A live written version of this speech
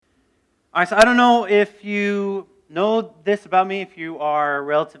All right, so I don't know if you know this about me, if you are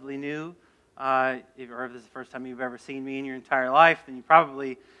relatively new, or if this is the first time you've ever seen me in your entire life, then you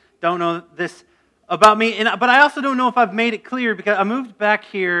probably don't know this about me. But I also don't know if I've made it clear because I moved back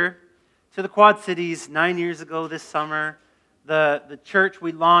here to the Quad Cities 9 years ago this summer. The church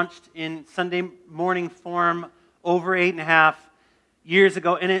we launched in Sunday morning form over 8.5 years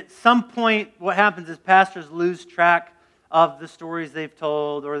ago. And at some point, what happens is pastors lose track of the stories they've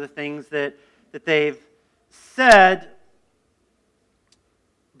told or the things that they've said.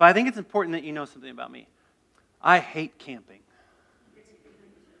 But I think it's important that you know something about me. I hate camping.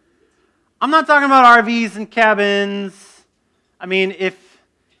 I'm not talking about RVs and cabins. I mean, if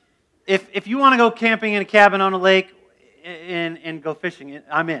you want to go camping in a cabin on a lake and go fishing,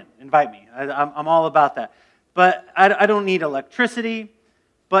 I'm in. Invite me. I'm all about that. But I don't need electricity.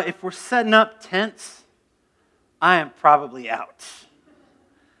 But if we're setting up tents, I am probably out.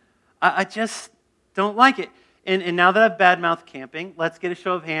 I just don't like it. And now that I've badmouthed camping, let's get a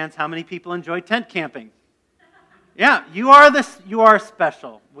show of hands. How many people enjoy tent camping? Yeah, you are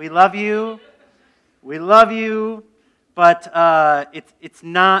special. We love you. We love you. But it's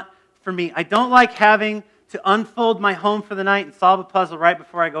not for me. I don't like having to unfold my home for the night and solve a puzzle right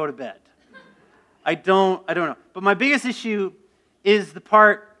before I go to bed. I don't know. But my biggest issue is the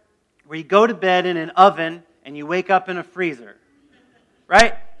part where you go to bed in an oven and you wake up in a freezer,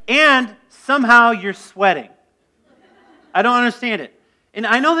 right? And somehow you're sweating. I don't understand it. And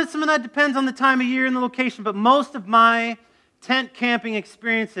I know that some of that depends on the time of year and the location, but most of my tent camping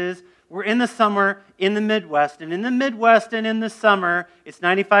experiences were in the summer in the Midwest. And in the Midwest and in the summer, it's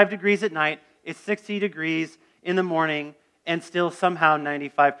 95 degrees at night, it's 60 degrees in the morning, and still somehow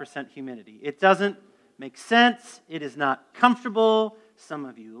 95% humidity. It doesn't make sense. It is not comfortable. Some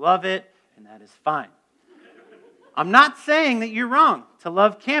of you love it, and that is fine. I'm not saying that you're wrong to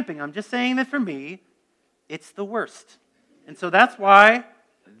love camping. I'm just saying that for me, it's the worst. And so that's why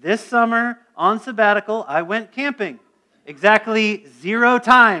this summer on sabbatical, I went camping. Exactly 0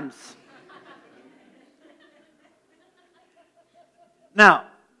 times. Now,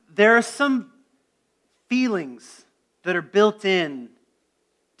 there are some feelings that are built in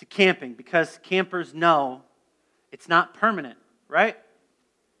to camping because campers know it's not permanent, right?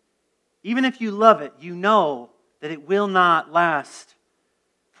 Even if you love it, you know that it will not last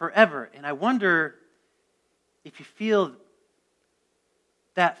forever. And I wonder if you feel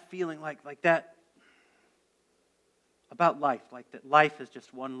that feeling like that about life, like that life is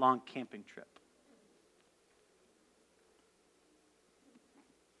just one long camping trip.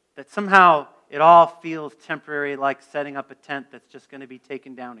 That somehow it all feels temporary, like setting up a tent that's just going to be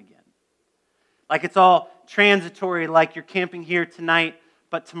taken down again. Like it's all transitory, like you're camping here tonight,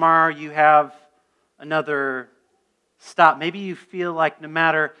 but tomorrow you have another stop. Maybe you feel like no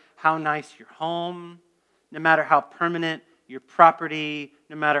matter how nice your home, no matter how permanent your property,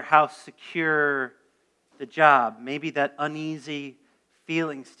 no matter how secure the job, maybe that uneasy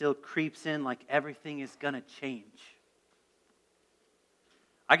feeling still creeps in like everything is going to change.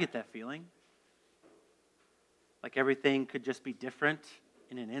 I get that feeling. Like everything could just be different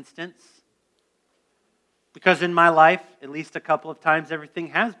in an instance. Because in my life, at least a couple of times, everything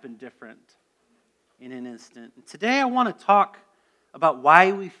has been different in an instant. And today I want to talk about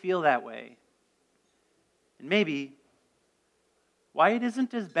why we feel that way. And maybe why it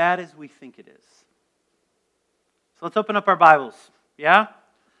isn't as bad as we think it is. So let's open up our Bibles. Yeah?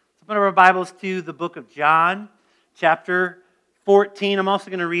 Let's open up our Bibles to the book of John, chapter 14. I'm also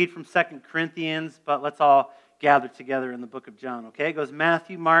going to read from 2 Corinthians, but let's all gather together in the book of John, okay? It goes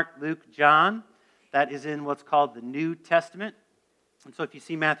Matthew, Mark, Luke, John. That is in what's called the New Testament. And so if you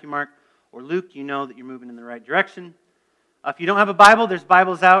see Matthew, Mark, or Luke, you know that you're moving in the right direction. If you don't have a Bible, there's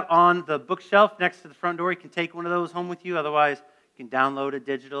Bibles out on the bookshelf next to the front door. You can take one of those home with you. Otherwise, you can download a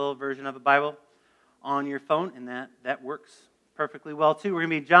digital version of a Bible on your phone, and that works perfectly well too. We're going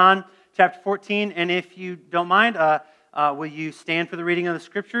to be in John chapter 14, and if you don't mind, will you stand for the reading of the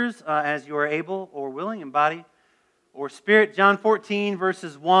Scriptures as you are able or willing in body or spirit? John 14,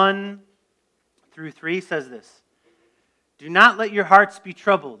 verses 1 through 3 says this: "Do not let your hearts be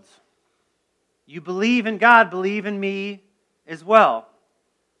troubled. You believe in God, believe in me as well.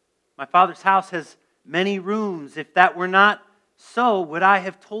 My Father's house has many rooms. If that were not so, would I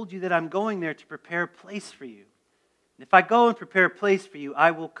have told you that I'm going there to prepare a place for you? And if I go and prepare a place for you,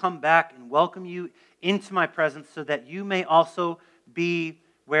 I will come back and welcome you into my presence so that you may also be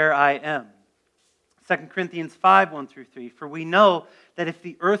where I am." 2 Corinthians 5, 1 through 3. "For we know that if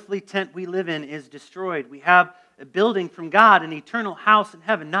the earthly tent we live in is destroyed, we have a building from God, an eternal house in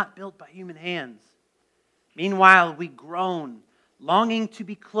heaven, not built by human hands. Meanwhile, we groan, longing to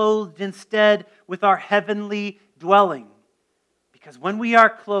be clothed instead with our heavenly dwelling. Because when we are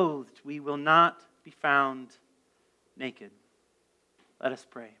clothed, we will not be found naked. Let us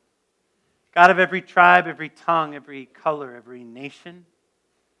pray. God of every tribe, every tongue, every color, every nation,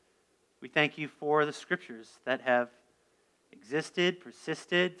 we thank you for the scriptures that have existed,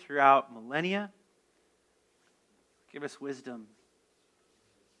 persisted throughout millennia. Give us wisdom.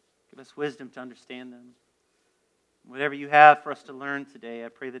 Give us wisdom to understand them. Whatever you have for us to learn today, I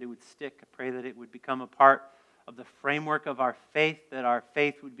pray that it would stick. I pray that it would become a part of the framework of our faith, that our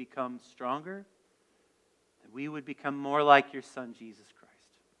faith would become stronger, that we would become more like your Son, Jesus Christ.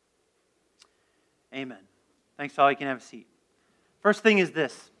 Amen. Thanks all. You can have a seat. First thing is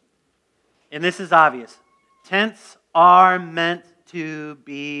this, and this is obvious. Tents are meant to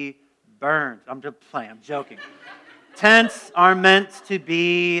be burned. I'm just playing. I'm joking. Tents are meant to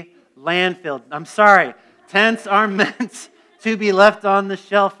be landfilled. I'm sorry. Tents are meant to be left on the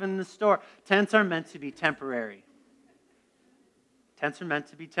shelf in the store. Tents are meant to be temporary. Tents are meant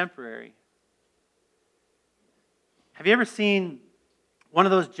to be temporary. Have you ever seen one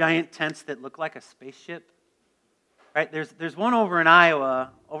of those giant tents that look like a spaceship? Right? There's one over in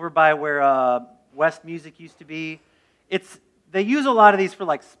Iowa, over by where West Music used to be. They use a lot of these for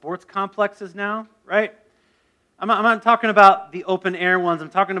like sports complexes now, right? I'm not talking about the open air ones. I'm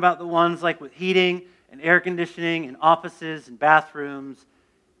talking about the ones like with heating and air conditioning and offices and bathrooms,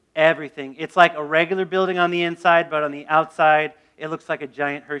 everything. It's like a regular building on the inside, but on the outside, it looks like a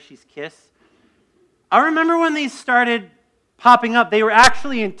giant Hershey's Kiss. I remember when these started popping up, they were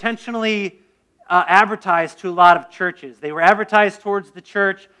actually intentionally advertised to a lot of churches. They were advertised towards the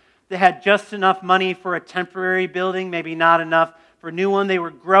church. They had just enough money for a temporary building, maybe not enough for a new one. They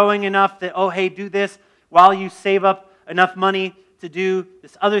were growing enough that, oh, hey, do this while you save up enough money to do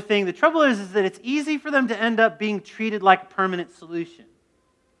this other thing. The trouble is that it's easy for them to end up being treated like a permanent solution.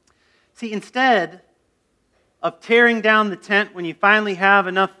 See, instead of tearing down the tent when you finally have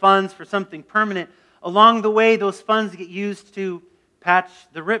enough funds for something permanent, along the way, those funds get used to patch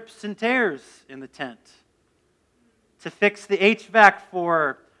the rips and tears in the tent, to fix the HVAC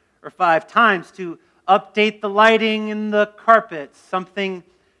 4 or 5 times, to update the lighting in the carpet. Something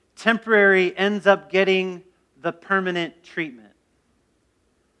temporary ends up getting the permanent treatment.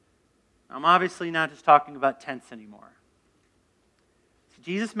 I'm obviously not just talking about tents anymore. So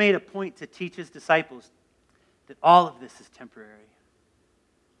Jesus made a point to teach his disciples that all of this is temporary.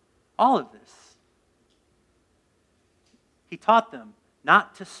 All of this. He taught them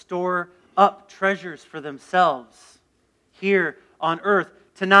not to store up treasures for themselves here on earth,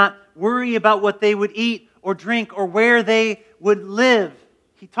 to not worry about what they would eat or drink or where they would live.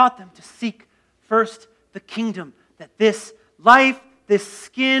 He taught them to seek first the kingdom, that this life, this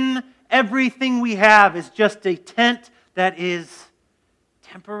skin, everything we have is just a tent that is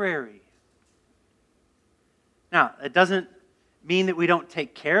temporary. Now, it doesn't mean that we don't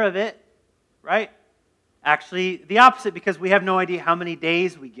take care of it, right? Actually, the opposite, because we have no idea how many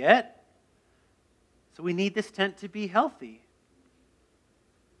days we get. So we need this tent to be healthy.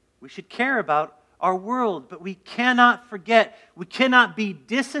 We should care about our world, but we cannot forget, we cannot be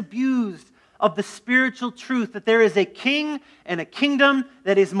disabused of the spiritual truth that there is a king and a kingdom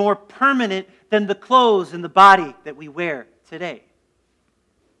that is more permanent than the clothes and the body that we wear today.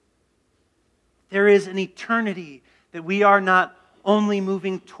 There is an eternity that we are not only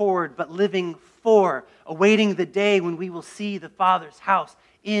moving toward, but living for, awaiting the day when we will see the Father's house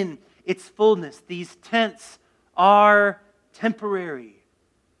in its fullness. These tents are temporary.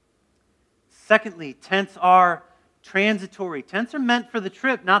 Secondly, tents are transitory. Tents are meant for the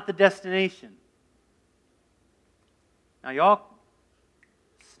trip, not the destination. Now, y'all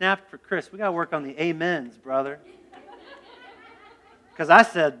snapped for Chris. We got to work on the amens, brother. Because I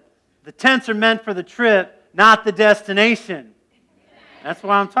said the tents are meant for the trip, not the destination. That's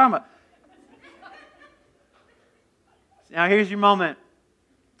what I'm talking about. Now, here's your moment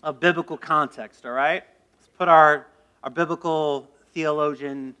of biblical context, all right? Let's put our biblical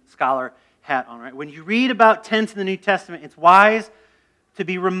theologian, scholar hat on, right? When you read about tents in the New Testament, it's wise to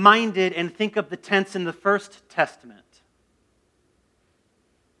be reminded and think of the tents in the First Testament.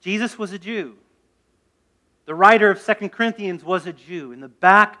 Jesus was a Jew. The writer of 2 Corinthians was a Jew. In the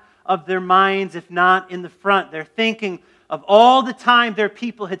back of their minds, if not in the front, they're thinking of all the time their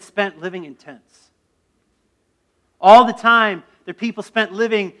people had spent living in tents. All the time their people spent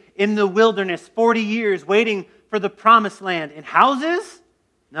living in the wilderness, 40 years waiting for the promised land. In houses?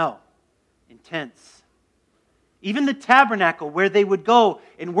 No, in tents. Even the tabernacle where they would go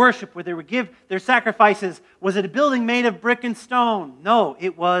and worship, where they would give their sacrifices, was it a building made of brick and stone? No,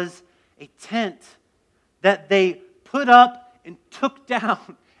 it was a tent that they put up and took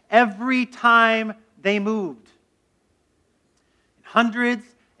down every time they moved. And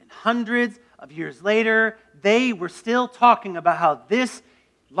hundreds of years later, they were still talking about how this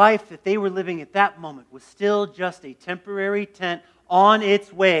life that they were living at that moment was still just a temporary tent on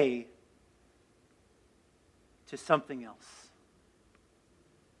its way to something else.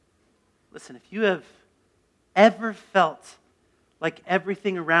 Listen, if you have ever felt like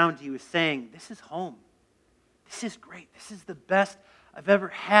everything around you is saying, this is home, this is great, this is the best I've ever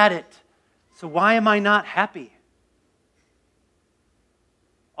had it, so why am I not happy?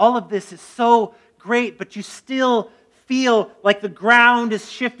 All of this is so great, but you still feel like the ground is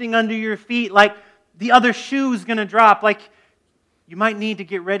shifting under your feet, like the other shoe is going to drop, like you might need to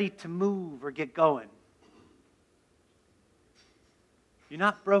get ready to move or get going. You're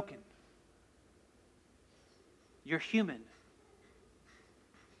not broken. You're human.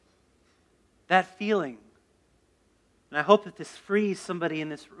 That feeling, and I hope that this frees somebody in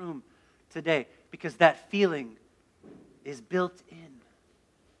this room today, because that feeling is built in.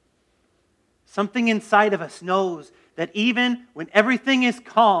 Something inside of us knows that even when everything is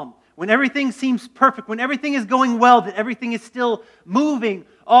calm, when everything seems perfect, when everything is going well, that everything is still moving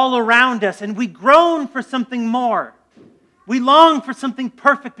all around us, and we groan for something more. We long for something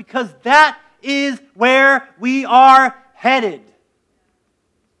perfect because that is where we are headed.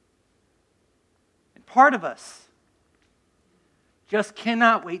 And part of us just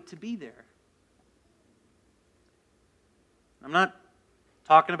cannot wait to be there. I'm not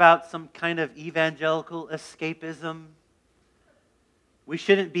talking about some kind of evangelical escapism. We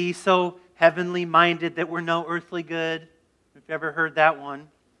shouldn't be so heavenly minded that we're no earthly good. If you've ever heard that one.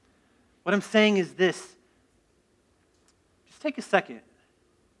 What I'm saying is this. Just take a second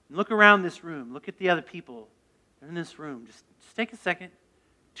and look around this room. Look at the other people in this room. Just take a second.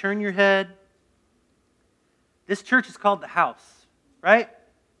 Turn your head. This church is called the house, right?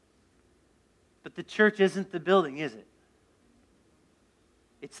 But the church isn't the building, is it?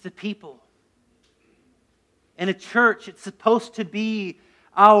 It's the people. And a church, it's supposed to be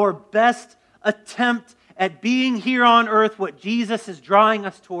our best attempt at being here on earth what Jesus is drawing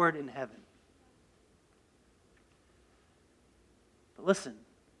us toward in heaven. But listen,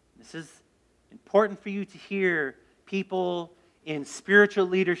 this is important for you to hear people in spiritual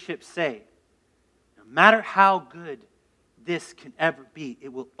leadership say, no matter how good this can ever be,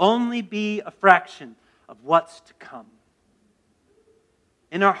 it will only be a fraction of what's to come.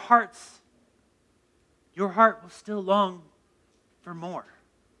 In our hearts, your heart will still long for more.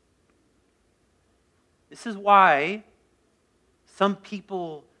 This is why some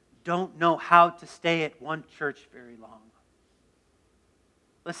people don't know how to stay at one church very long.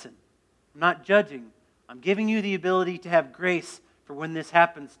 Listen, I'm not judging. I'm giving you the ability to have grace for when this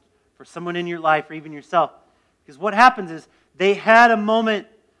happens for someone in your life or even yourself. Because what happens is they had a moment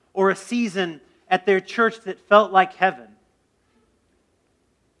or a season at their church that felt like heaven.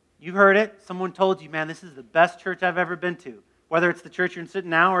 You heard it. Someone told you, man, this is the best church I've ever been to. Whether it's the church you're sitting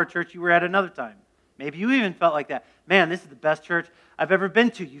now or a church you were at another time. Maybe you even felt like that. Man, this is the best church I've ever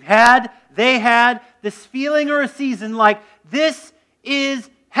been to. They had this feeling or a season like this is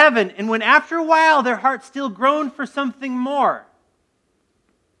heaven. And when after a while their heart still groaned for something more,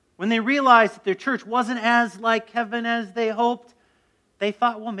 when they realized that their church wasn't as like heaven as they hoped, they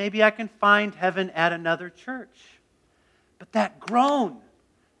thought, well, maybe I can find heaven at another church. But that groan,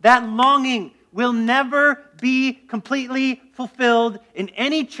 that longing will never be completely fulfilled in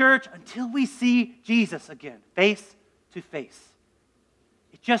any church until we see Jesus again, face to face.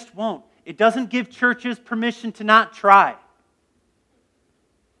 It just won't. It doesn't give churches permission to not try.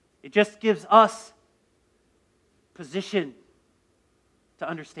 It just gives us position to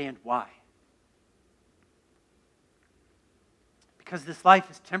understand why. Because this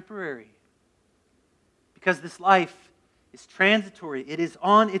life is temporary. Because this life is transitory. It is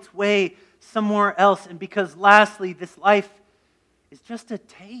on its way somewhere else. And because lastly, this life is just a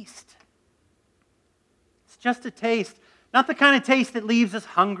taste. It's just a taste. Not the kind of taste that leaves us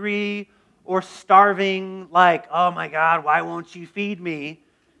hungry or starving, like, oh my God, why won't you feed me?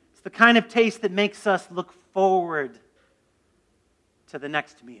 It's the kind of taste that makes us look forward to the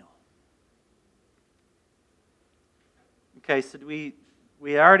next meal. Okay, so we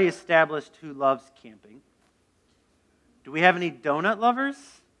already established who loves camping. Do we have any donut lovers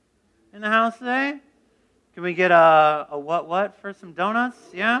in the house today? Can we get a what for some donuts?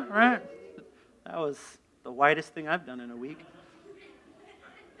 Yeah, right? That was the whitest thing I've done in a week.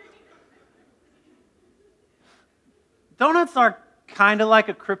 Donuts are kind of like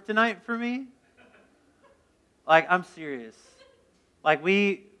a kryptonite for me. Like, I'm serious. Like,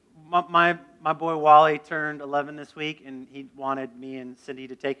 my my boy Wally turned 11 this week, and he wanted me and Cindy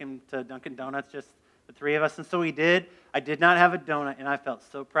to take him to Dunkin' Donuts, just the three of us, and so we did. I did not have a donut, and I felt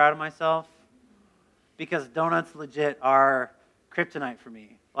so proud of myself because donuts legit are kryptonite for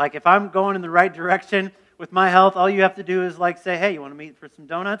me. Like, if I'm going in the right direction with my health, all you have to do is, like, say, hey, you want to meet for some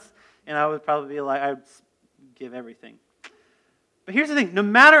donuts? And I would probably be like, I would give everything. But here's the thing. No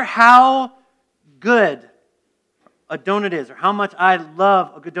matter how good a donut is or how much I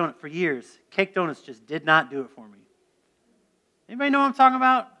love a good donut, for years, cake donuts just did not do it for me. Anybody know what I'm talking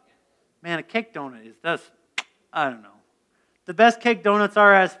about? Man, a cake donut is just, I don't know. The best cake donuts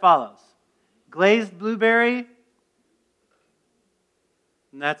are as follows. Glazed blueberry,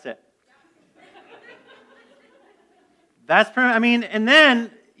 and that's it. That's pretty, and then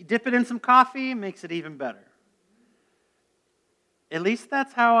you dip it in some coffee, makes it even better. At least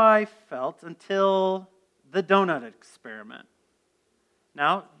that's how I felt until the donut experiment.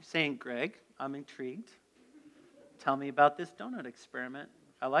 Now, you're saying, Greg, I'm intrigued. Tell me about this donut experiment.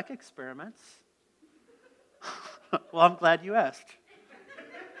 I like experiments. Well, I'm glad you asked.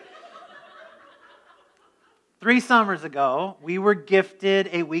 3 summers ago, we were gifted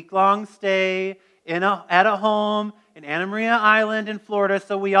a week-long stay at a home in Anna Maria Island in Florida,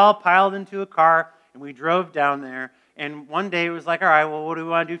 so we all piled into a car and we drove down there. And one day it was like, all right, well, what do we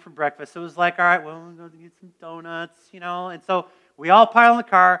want to do for breakfast? So it was like, all right, well, we'll go get some donuts, And so we all pile in the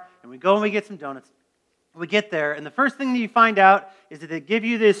car and we go and we get some donuts. We get there, and the first thing that you find out is that they give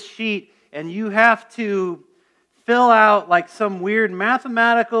you this sheet, and you have to fill out like some weird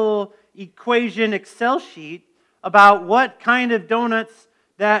mathematical equation Excel sheet about what kind of donuts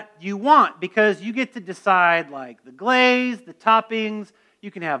that you want, because you get to decide like the glaze, the toppings. You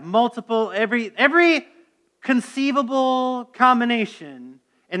can have multiple, every conceivable combination,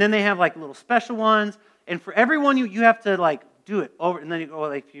 and then they have like little special ones, and for everyone you have to like do it over, and then you go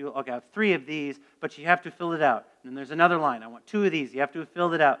like, I have 3 of these, but you have to fill it out. And then there's another line, I want 2 of these, you have to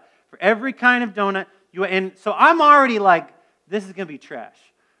fill it out. For every kind of donut, and so I'm already like, this is going to be trash,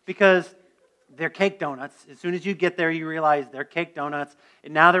 because they're cake donuts. As soon as you get there, you realize they're cake donuts,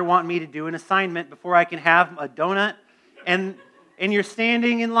 and now they're wanting me to do an assignment before I can have a donut, and you're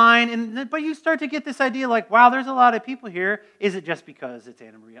standing in line, but you start to get this idea like, wow, there's a lot of people here. Is it just because it's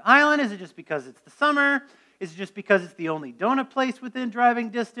Anna Maria Island? Is it just because it's the summer? Is it just because it's the only donut place within driving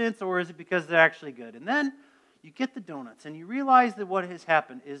distance, or is it because they're actually good? And then you get the donuts, and you realize that what has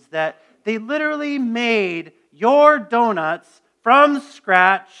happened is that they literally made your donuts from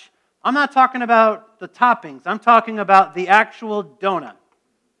scratch. I'm not talking about the toppings. I'm talking about the actual donut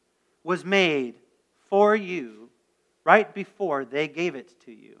was made for you right before they gave it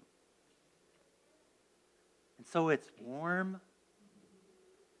to you. And so it's warm.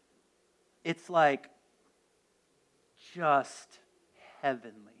 It's like just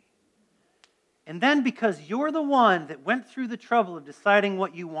heavenly. And then because you're the one that went through the trouble of deciding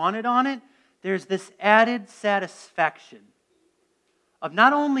what you wanted on it, there's this added satisfaction of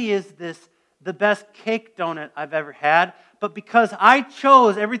not only is this the best cake donut I've ever had, but because I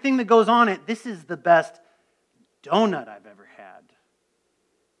chose everything that goes on it, this is the best donut I've ever had.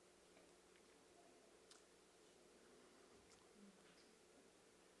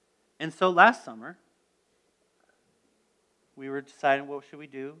 And so last summer, we were deciding what should we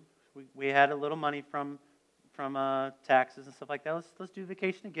do. We had a little money from taxes and stuff like that. Let's do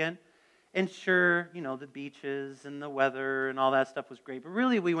vacation again. And sure, the beaches and the weather and all that stuff was great. But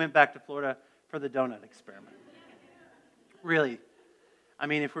really, we went back to Florida for the donut experiment. Really.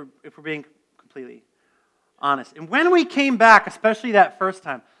 If we're being completely honest. And when we came back, especially that first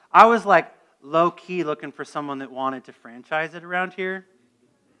time, I was like low-key looking for someone that wanted to franchise it around here.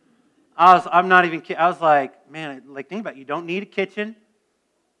 I'm not even kidding. I was like, man, think about it. You don't need a kitchen.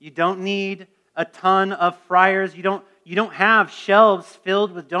 You don't need a ton of fryers. You don't have shelves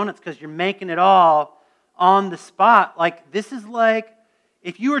filled with donuts because you're making it all on the spot. This is like,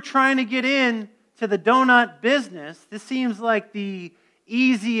 if you were trying to get in to the donut business, this seems like the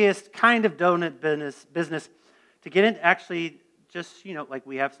easiest kind of donut business to get in. Actually, just,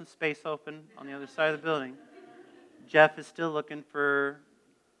 we have some space open on the other side of the building. Jeff is still looking for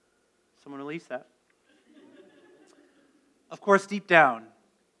someone to lease that. Of course, deep down,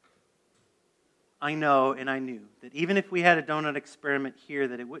 I know and I knew that even if we had a donut experiment here,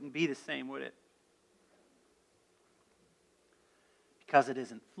 that it wouldn't be the same, would it? Because it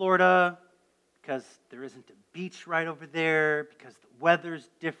isn't Florida, because there isn't a beach right over there, because the weather's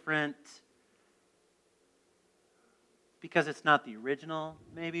different, because it's not the original,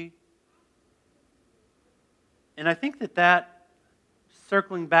 maybe. And I think that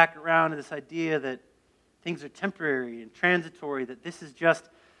circling back around to this idea that things are temporary and transitory, that this is just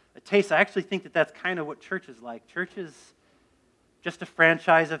a taste. I actually think that that's kind of what church is like. Church is just a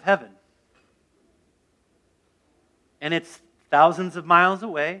franchise of heaven. And it's thousands of miles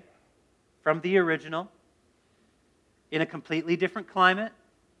away from the original, in a completely different climate,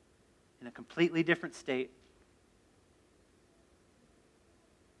 in a completely different state.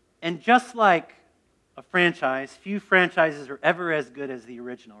 And just like a franchise, few franchises are ever as good as the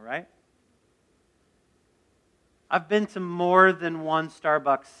original, right? I've been to more than one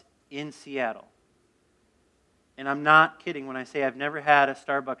Starbucks in Seattle. And I'm not kidding when I say I've never had a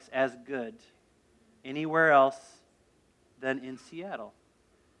Starbucks as good anywhere else than in Seattle.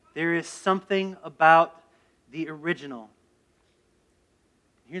 There is something about the original.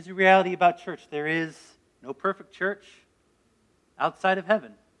 Here's the reality about church. There is no perfect church outside of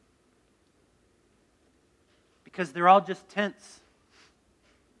heaven. Because they're all just tents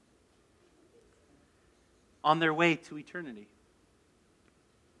on their way to eternity,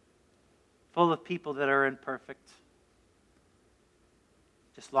 full of people that are imperfect,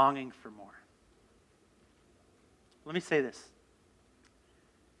 just longing for more. Let me say this.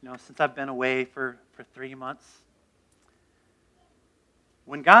 Since I've been away for 3 months,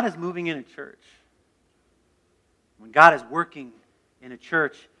 when God is moving in a church, when God is working in a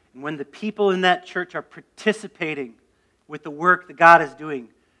church, and when the people in that church are participating with the work that God is doing,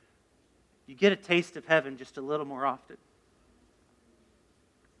 you get a taste of heaven just a little more often.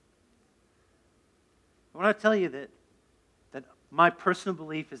 I want to tell you that my personal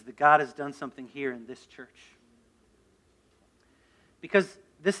belief is that God has done something here in this church. Because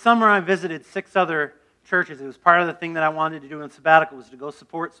this summer I visited 6 other churches. It was part of the thing that I wanted to do in sabbatical, was to go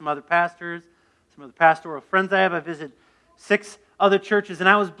support some other pastors, some other pastoral friends I have. I visited 6 other churches, and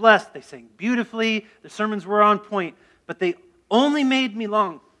I was blessed. They sang beautifully. The sermons were on point, but they only made me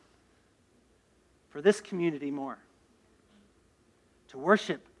long for this community more. To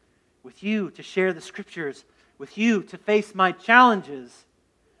worship with you, to share the scriptures with you, to face my challenges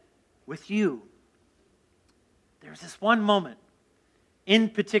with you. There was this one moment in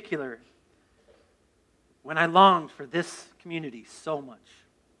particular when I longed for this community so much.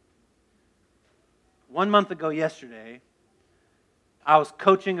 1 month ago yesterday, I was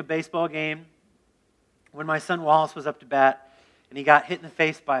coaching a baseball game when my son Wallace was up to bat, and he got hit in the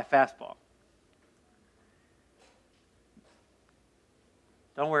face by a fastball.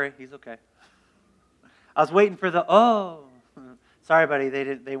 Don't worry, he's okay. I was waiting for the, oh. Sorry, buddy,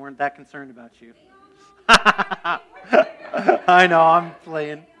 they weren't that concerned about you. I know, I'm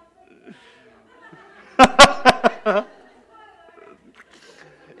playing.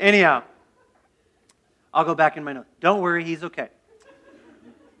 Anyhow, I'll go back in my notes. Don't worry, he's okay.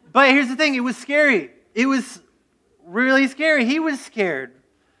 But here's the thing, it was scary. It was really scary. He was scared.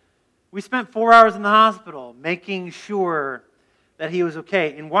 We spent 4 hours in the hospital making sure that he was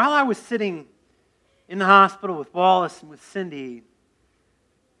okay. And while I was sitting in the hospital with Wallace and with Cindy,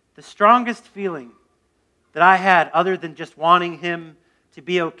 the strongest feeling that I had, other than just wanting him to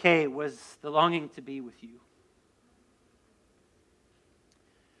be okay, was the longing to be with you.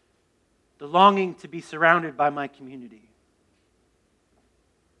 The longing to be surrounded by my community.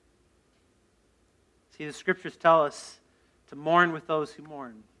 See, the scriptures tell us to mourn with those who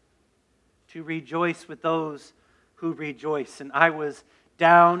mourn, to rejoice with those who rejoice. And I was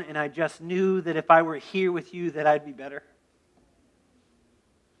down, and I just knew that if I were here with you, that I'd be better.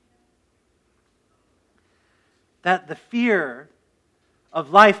 That the fear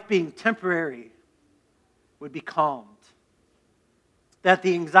of life being temporary would be calmed. That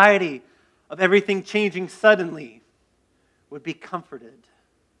the anxiety of everything changing suddenly would be comforted.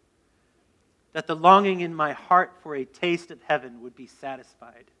 That the longing in my heart for a taste of heaven would be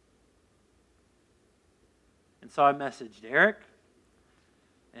satisfied. And so I messaged Eric,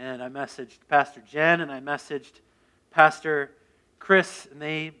 and I messaged Pastor Jen, and I messaged Pastor Chris, and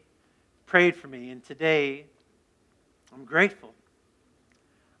they prayed for me. And today, I'm grateful.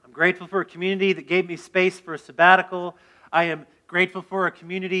 I'm grateful for a community that gave me space for a sabbatical. I am grateful for a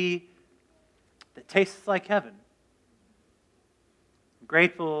community that tastes like heaven. I'm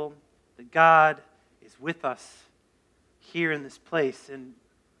grateful that God is with us here in this place, and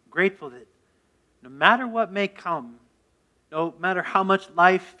I'm grateful that no matter what may come, no matter how much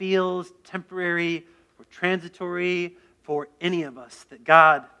life feels temporary or transitory for any of us, that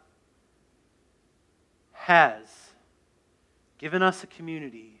God has given us a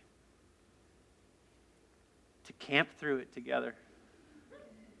community to camp through it together,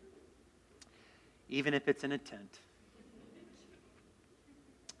 even if it's in a tent.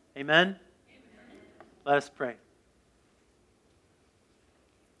 Amen? Let us pray.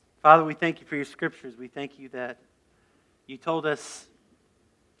 Father, we thank you for your scriptures. We thank you that you told us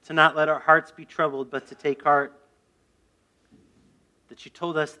to not let our hearts be troubled, but to take heart that you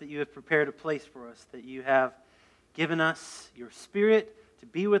told us that you have prepared a place for us, that you have given us your Spirit to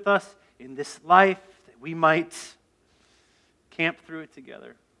be with us in this life, that we might camp through it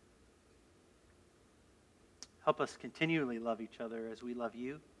together. Help us continually love each other as we love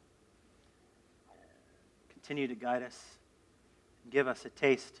you. Continue to guide us and give us a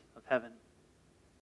taste of heaven.